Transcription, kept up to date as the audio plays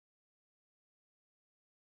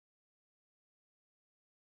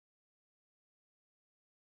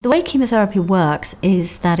The way chemotherapy works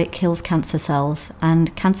is that it kills cancer cells,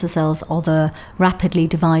 and cancer cells are the rapidly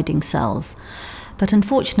dividing cells. But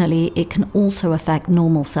unfortunately, it can also affect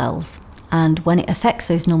normal cells. And when it affects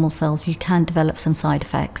those normal cells, you can develop some side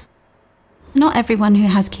effects. Not everyone who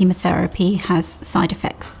has chemotherapy has side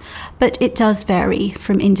effects, but it does vary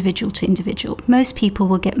from individual to individual. Most people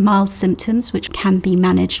will get mild symptoms, which can be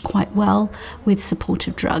managed quite well with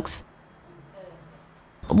supportive drugs.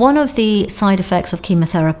 One of the side effects of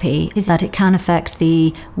chemotherapy is that it can affect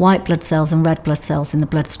the white blood cells and red blood cells in the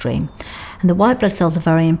bloodstream. And the white blood cells are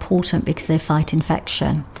very important because they fight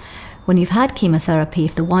infection. When you've had chemotherapy,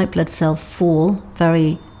 if the white blood cells fall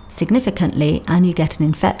very significantly and you get an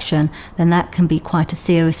infection, then that can be quite a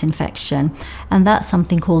serious infection. And that's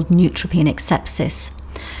something called neutropenic sepsis.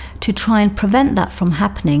 To try and prevent that from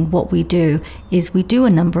happening, what we do is we do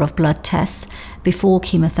a number of blood tests before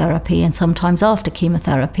chemotherapy and sometimes after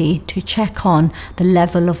chemotherapy to check on the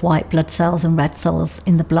level of white blood cells and red cells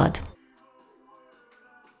in the blood.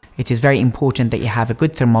 It is very important that you have a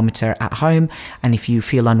good thermometer at home, and if you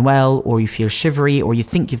feel unwell or you feel shivery or you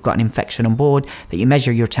think you've got an infection on board, that you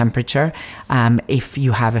measure your temperature. If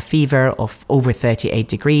you have a fever of over 38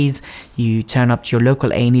 degrees, you turn up to your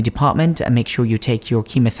local A&E department and make sure you take your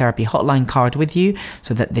chemotherapy hotline card with you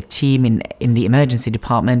so that the team in the emergency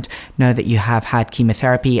department know that you have had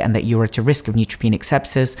chemotherapy and that you're at a risk of neutropenic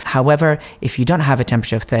sepsis. However, if you don't have a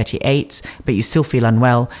temperature of 38 but you still feel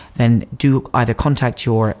unwell, then do either contact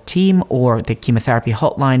your team or the chemotherapy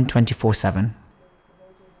hotline 24/7.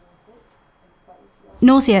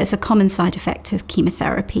 Nausea is a common side effect of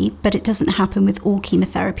chemotherapy, but it doesn't happen with all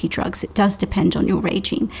chemotherapy drugs. It does depend on your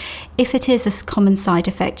regime. If it is a common side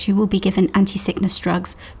effect, you will be given anti-sickness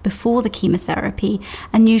drugs before the chemotherapy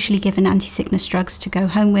and usually given anti-sickness drugs to go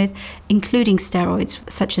home with, including steroids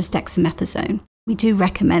such as dexamethasone. We do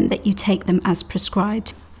recommend that you take them as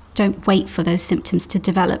prescribed. Don't wait for those symptoms to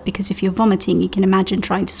develop, because if you're vomiting, you can imagine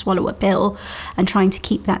trying to swallow a pill, and trying to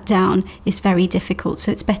keep that down is very difficult,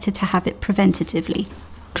 so it's better to have it preventatively.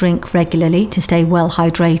 Drink regularly to stay well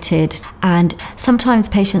hydrated, and sometimes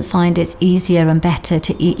patients find it's easier and better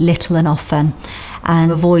to eat little and often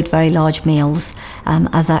and avoid very large meals,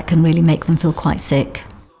 as that can really make them feel quite sick.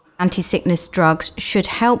 Anti-sickness drugs should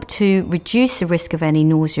help to reduce the risk of any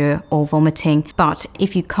nausea or vomiting, but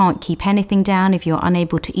if you can't keep anything down, if you're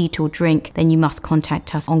unable to eat or drink, then you must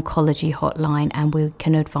contact us oncology hotline and we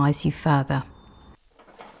can advise you further.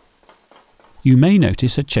 You may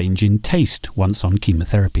notice a change in taste once on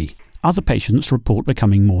chemotherapy. Other patients report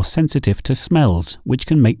becoming more sensitive to smells, which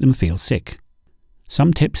can make them feel sick.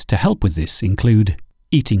 Some tips to help with this include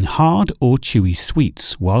eating hard or chewy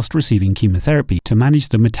sweets whilst receiving chemotherapy to manage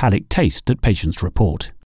the metallic taste that patients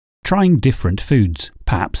report. Trying different foods,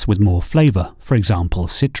 perhaps with more flavour, for example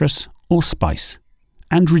citrus or spice.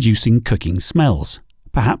 And reducing cooking smells,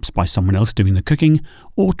 perhaps by someone else doing the cooking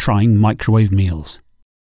or trying microwave meals.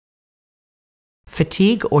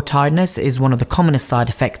 Fatigue or tiredness is one of the commonest side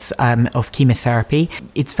effects of chemotherapy.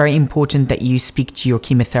 It's very important that you speak to your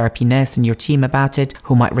chemotherapy nurse and your team about it,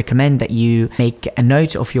 who might recommend that you make a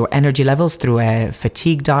note of your energy levels through a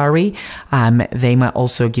fatigue diary. They might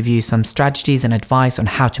also give you some strategies and advice on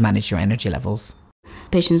how to manage your energy levels.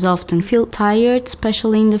 Patients often feel tired,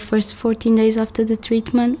 especially in the first 14 days after the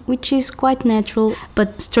treatment, which is quite natural.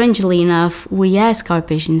 But strangely enough, we ask our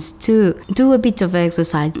patients to do a bit of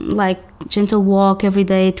exercise, like gentle walk every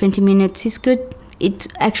day, 20 minutes is good. It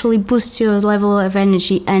actually boosts your level of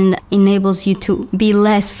energy and enables you to be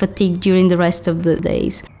less fatigued during the rest of the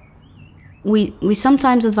days. We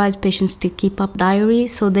sometimes advise patients to keep up diary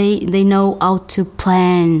so they know how to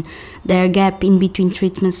plan their gap in between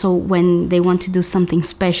treatments, so when they want to do something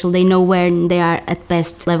special, they know where they are at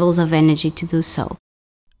best levels of energy to do so.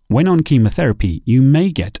 When on chemotherapy, you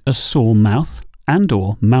may get a sore mouth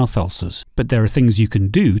and/or mouth ulcers, but there are things you can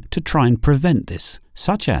do to try and prevent this,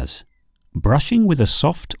 such as brushing with a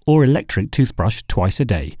soft or electric toothbrush twice a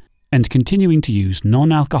day, and continuing to use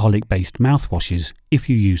non-alcoholic based mouthwashes if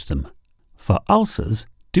you use them. For ulcers,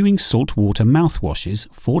 doing saltwater mouthwashes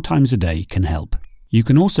 4 times a day can help. You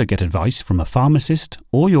can also get advice from a pharmacist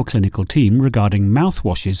or your clinical team regarding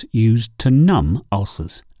mouthwashes used to numb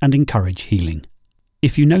ulcers and encourage healing.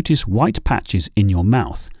 If you notice white patches in your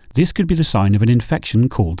mouth, this could be the sign of an infection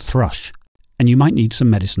called thrush, and you might need some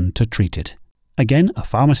medicine to treat it. Again, a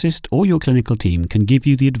pharmacist or your clinical team can give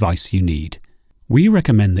you the advice you need. We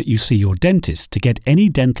recommend that you see your dentist to get any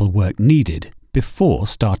dental work needed before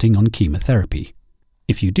starting on chemotherapy.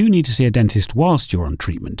 If you do need to see a dentist whilst you're on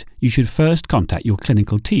treatment, you should first contact your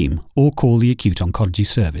clinical team or call the acute oncology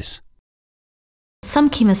service. Some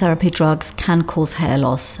chemotherapy drugs can cause hair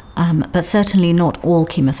loss, but certainly not all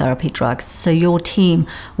chemotherapy drugs. So your team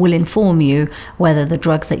will inform you whether the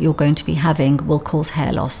drugs that you're going to be having will cause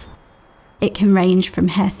hair loss. It can range from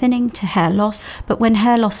hair thinning to hair loss, but when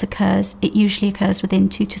hair loss occurs, it usually occurs within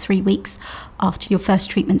 2 to 3 weeks after your first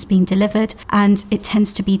treatment's been delivered, and it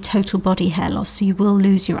tends to be total body hair loss. So you will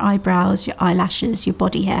lose your eyebrows, your eyelashes, your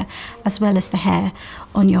body hair, as well as the hair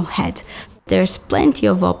on your head. There's plenty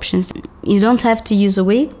of options. You don't have to use a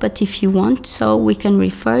wig, but if you want, so we can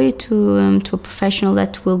refer you to a professional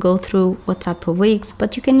that will go through what type of wigs.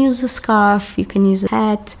 But you can use a scarf, you can use a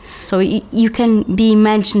hat. So you can be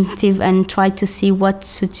imaginative and try to see what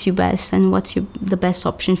suits you best and what's the best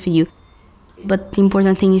option for you. But the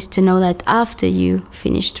important thing is to know that after you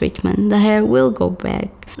finish treatment, the hair will go back.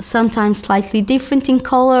 Sometimes slightly different in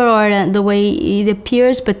color or the way it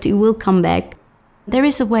appears, but it will come back. There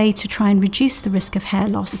is a way to try and reduce the risk of hair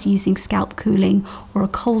loss using scalp cooling or a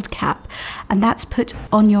cold cap, and that's put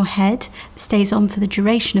on your head, stays on for the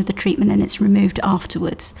duration of the treatment, and it's removed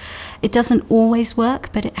afterwards. It doesn't always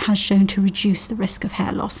work, but it has shown to reduce the risk of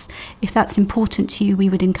hair loss. If that's important to you, we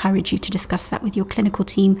would encourage you to discuss that with your clinical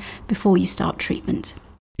team before you start treatment.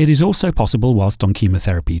 It is also possible whilst on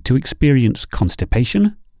chemotherapy to experience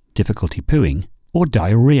constipation, difficulty pooing, or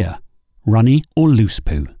diarrhea, runny or loose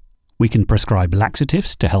poo. We can prescribe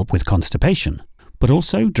laxatives to help with constipation, but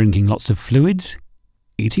also drinking lots of fluids,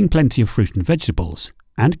 eating plenty of fruit and vegetables,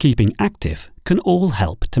 and keeping active can all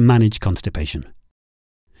help to manage constipation.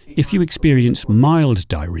 If you experience mild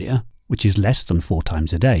diarrhea, which is less than 4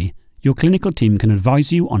 times a day, your clinical team can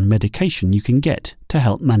advise you on medication you can get to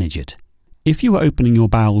help manage it. If you are opening your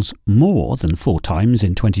bowels more than 4 times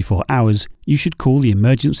in 24 hours, you should call the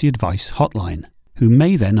emergency advice hotline, who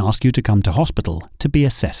may then ask you to come to hospital to be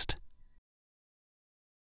assessed.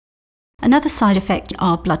 Another side effect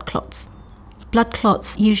are blood clots. Blood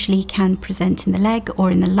clots usually can present in the leg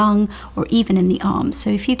or in the lung or even in the arm.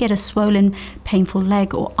 So if you get a swollen, painful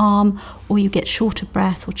leg or arm, or you get short of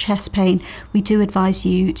breath or chest pain, we do advise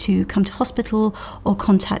you to come to hospital or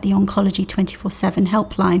contact the Oncology 24/7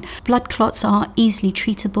 helpline. Blood clots are easily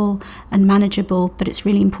treatable and manageable, but it's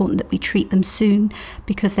really important that we treat them soon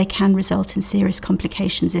because they can result in serious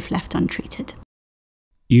complications if left untreated.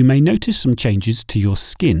 You may notice some changes to your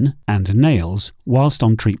skin and nails whilst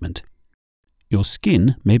on treatment. Your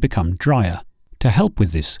skin may become drier. To help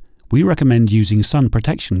with this, we recommend using sun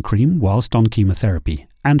protection cream whilst on chemotherapy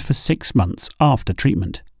and for 6 months after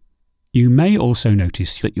treatment. You may also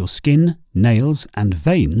notice that your skin, nails and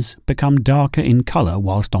veins become darker in colour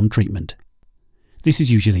whilst on treatment. This is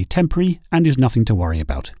usually temporary and is nothing to worry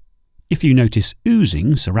about. If you notice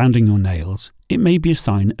oozing surrounding your nails, it may be a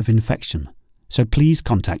sign of infection. So please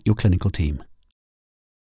contact your clinical team.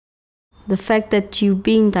 The fact that you've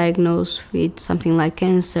been diagnosed with something like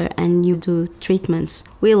cancer and you do treatments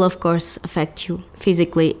will of course affect you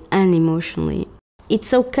physically and emotionally.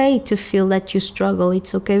 It's okay to feel that you struggle.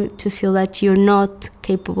 It's okay to feel that you're not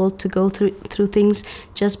capable to go through things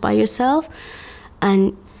just by yourself.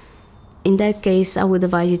 And in that case, I would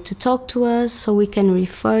advise you to talk to us so we can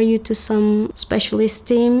refer you to some specialist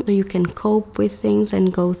team so you can cope with things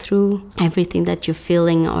and go through everything that you're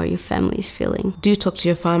feeling or your family is feeling. Do talk to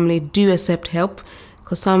your family, do accept help,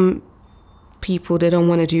 because some people, they don't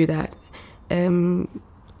want to do that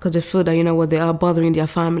because they feel that, you know what, they are bothering their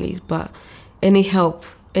families. But any help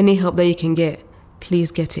that you can get,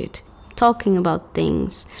 please get it. Talking about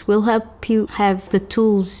things will help you have the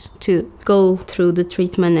tools to go through the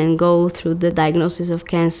treatment and go through the diagnosis of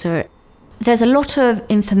cancer. There's a lot of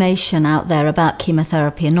information out there about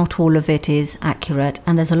chemotherapy and not all of it is accurate,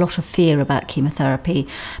 and there's a lot of fear about chemotherapy.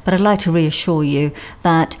 But I'd like to reassure you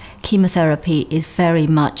that chemotherapy is very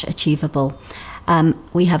much achievable.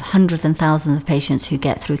 We have hundreds and thousands of patients who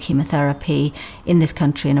get through chemotherapy in this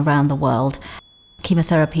country and around the world.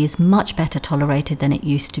 Chemotherapy is much better tolerated than it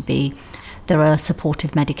used to be. There are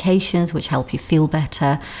supportive medications which help you feel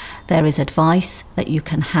better. There is advice that you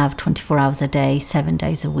can have 24 hours a day, 7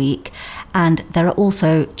 days a week. And there are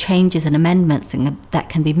also changes and amendments that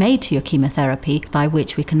can be made to your chemotherapy by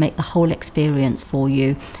which we can make the whole experience for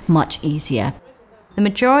you much easier. The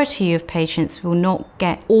majority of patients will not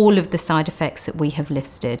get all of the side effects that we have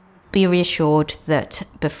listed. Be reassured that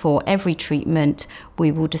before every treatment, we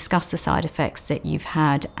will discuss the side effects that you've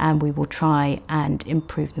had and we will try and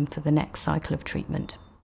improve them for the next cycle of treatment.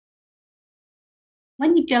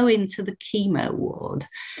 When you go into the chemo ward,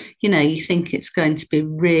 you think it's going to be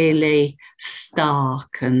really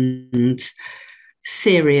stark and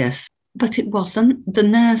serious, but it wasn't. The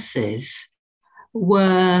nurses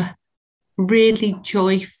were really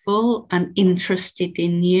joyful and interested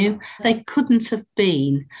in you. They couldn't have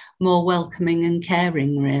been more welcoming and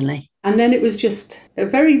caring, really. And then it was just a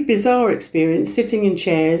very bizarre experience, sitting in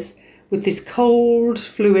chairs with this cold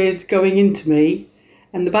fluid going into me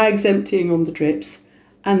and the bags emptying on the drips.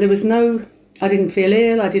 And there was no, I didn't feel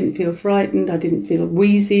ill, I didn't feel frightened, I didn't feel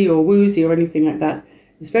wheezy or woozy or anything like that.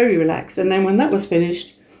 It was very relaxed. And then when that was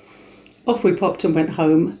finished, off we popped and went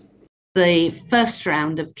home. The first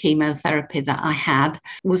round of chemotherapy that I had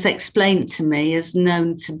was explained to me as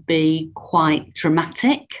known to be quite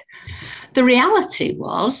dramatic. The reality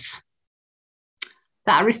was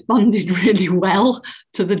that I responded really well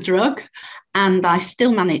to the drug, and I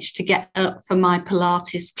still managed to get up for my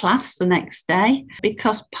Pilates class the next day,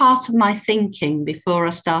 because part of my thinking before I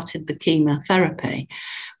started the chemotherapy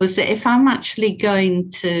was that if I'm actually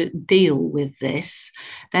going to deal with this,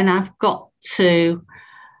 then I've got to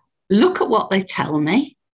look at what they tell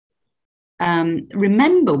me,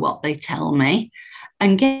 remember what they tell me,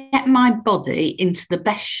 and get my body into the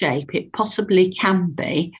best shape it possibly can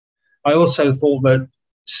be. I also thought that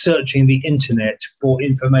searching the internet for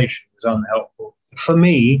information was unhelpful. For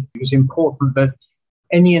me, it was important that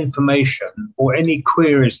any information or any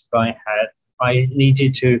queries that I had, I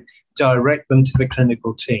needed to direct them to the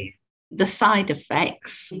clinical team. The side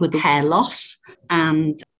effects were the hair loss,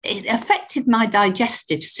 and it affected my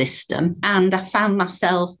digestive system, and I found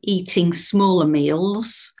myself eating smaller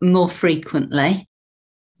meals more frequently.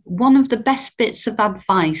 One of the best bits of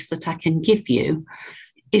advice that I can give you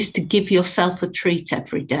is to give yourself a treat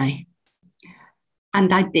every day.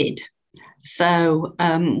 And I did. So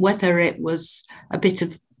whether it was a bit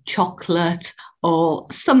of chocolate or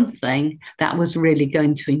something that I was really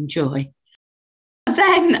going to enjoy.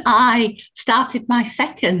 Then I started my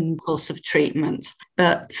second course of treatment,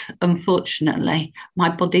 but unfortunately, my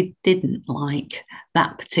body didn't like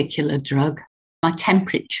that particular drug. My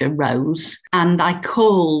temperature rose, and I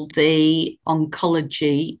called the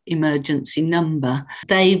oncology emergency number.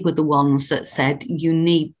 They were the ones that said, you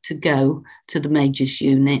need to go to the majors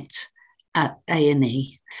unit at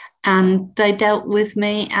A&E. And they dealt with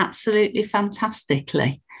me absolutely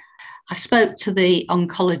fantastically. I spoke to the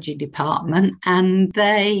oncology department and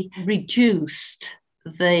they reduced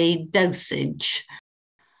the dosage.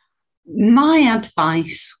 My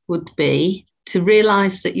advice would be to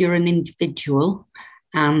realise that you're an individual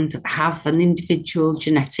and have an individual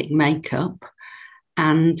genetic makeup.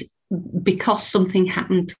 And because something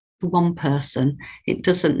happened to one person, it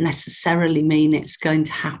doesn't necessarily mean it's going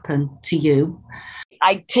to happen to you.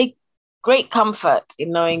 I take great comfort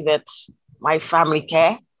in knowing that my family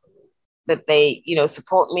care, that they,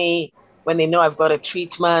 support me when they know I've got a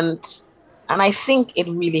treatment. And I think it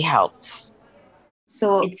really helps.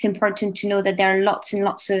 So it's important to know that there are lots and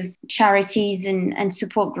lots of charities and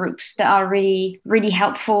support groups that are really, really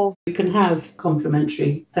helpful. You can have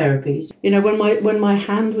complementary therapies. When my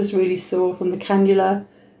hand was really sore from the cannula,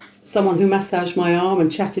 someone who massaged my arm and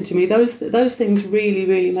chatted to me, those things really,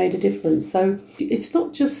 really made a difference. So it's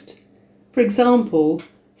not just, for example,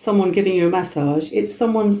 someone giving you a massage, it's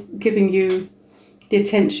someone's giving you the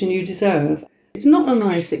attention you deserve. It's not a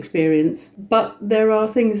nice experience, but there are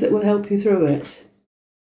things that will help you through it.